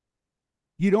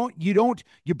 You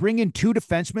bring in 2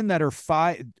 defensemen that are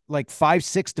 5'6"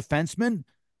 defensemen.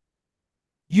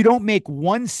 You don't make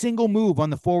one single move on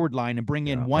the forward line and bring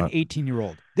in one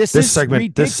 18-year-old. This segment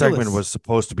ridiculous. This segment was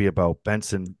supposed to be about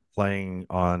Benson playing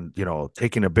on,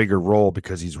 taking a bigger role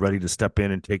because he's ready to step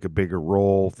in and take a bigger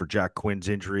role for Jack Quinn's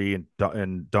injury and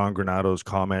Don Granato's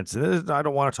comments. I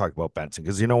don't want to talk about Benson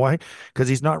because you know why? Because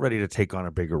he's not ready to take on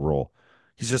a bigger role.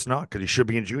 He's just not, because he should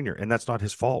be in junior, and that's not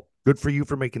his fault. Good for you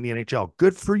for making the NHL.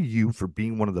 Good for you for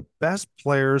being one of the best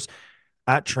players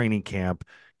at training camp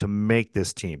to make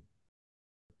this team.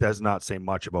 Does not say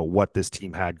much about what this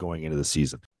team had going into the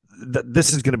season.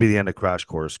 This is going to be the end of Crash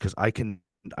Course because I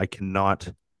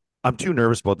cannot. I'm too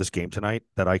nervous about this game tonight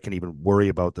that I can even worry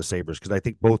about the Sabres, because I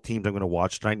think both teams I'm going to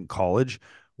watch tonight in college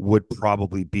would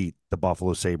probably beat the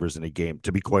Buffalo Sabres in a game,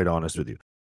 to be quite honest with you.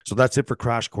 So that's it for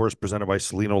Crash Course, presented by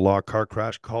Cellino Law Car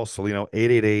Crash. Call Cellino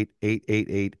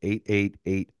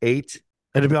 888-888-8888.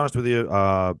 And to be honest with you,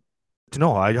 I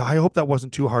hope that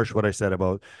wasn't too harsh what I said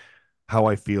about how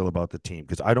I feel about the team,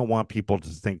 because I don't want people to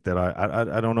think that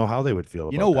I don't know how they would feel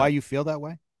about it. You know why you feel that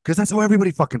way? Because that's how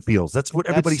everybody fucking feels. That's what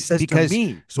everybody says to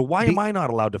me. So why am I not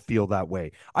allowed to feel that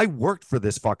way? I worked for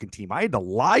this fucking team. I had to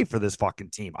lie for this fucking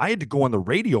team. I had to go on the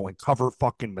radio and cover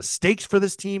fucking mistakes for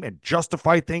this team and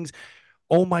justify things.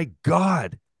 Oh my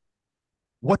God.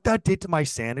 What that did to my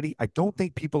sanity, I don't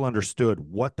think people understood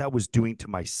what that was doing to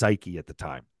my psyche at the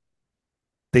time.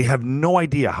 They have no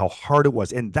idea how hard it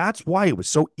was. And that's why it was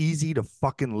so easy to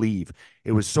fucking leave.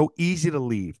 It was so easy to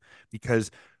leave because,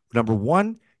 number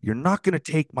one, you're not going to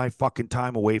take my fucking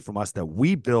time away from us that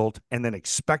we built and then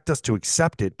expect us to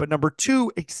accept it. But number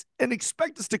two,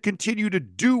 expect us to continue to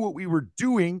do what we were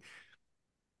doing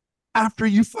after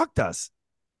you fucked us.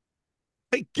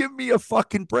 Like, give me a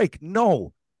fucking break.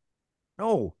 No.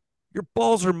 Your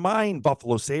balls are mine,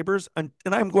 Buffalo Sabres, and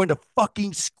I'm going to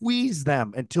fucking squeeze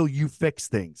them until you fix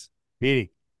things.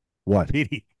 Petey. What?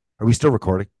 Petey. Are we still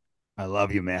recording? I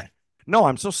love you, man. No,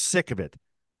 I'm so sick of it.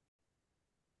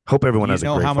 Hope everyone has a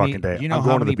great fucking day. You know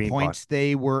how many points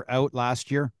they were out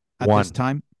last year at this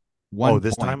time? 1 point.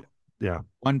 This time? Yeah.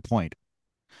 1 point.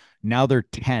 Now they're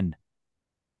 10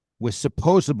 with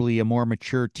supposedly a more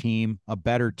mature team, a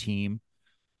better team.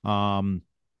 Listen,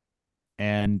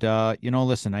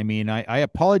 I mean, I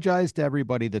apologize to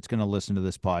everybody that's going to listen to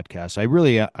this podcast. I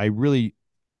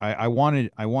want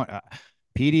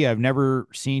Petey, I've never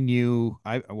seen you.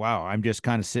 Wow, I'm just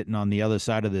kind of sitting on the other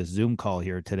side of this Zoom call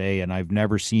here today, and I've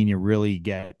never seen you really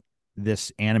get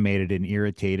this animated and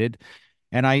irritated.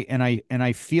 And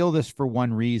I feel this for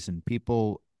one reason.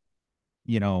 People,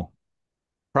 you know,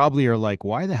 probably are like,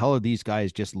 why the hell are these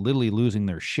guys just literally losing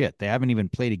their shit? They haven't even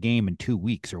played a game in 2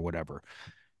 weeks or whatever.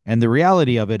 And the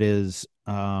reality of it is,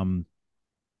 there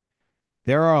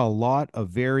are a lot of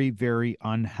very, very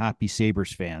unhappy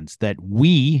Sabres fans that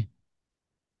we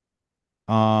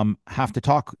have to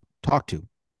talk to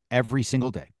every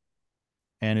single day,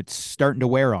 and it's starting to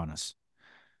wear on us.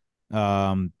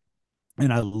 Um,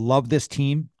 and I love this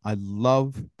team. I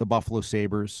love the Buffalo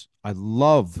Sabres. I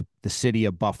love the city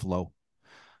of Buffalo.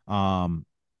 Um,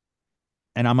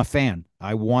 and I'm a fan.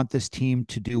 I want this team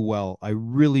to do well. I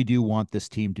really do want this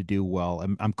team to do well.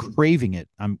 I'm craving it.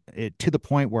 To the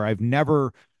point where I've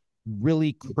never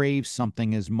really craved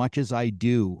something as much as I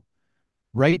do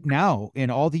right now in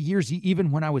all the years,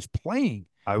 even when I was playing.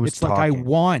 It's like I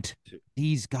want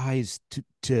these guys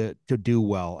to do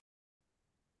well.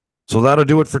 So that'll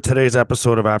do it for today's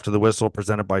episode of After the Whistle,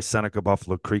 presented by Seneca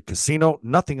Buffalo Creek Casino.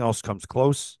 Nothing else comes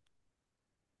close.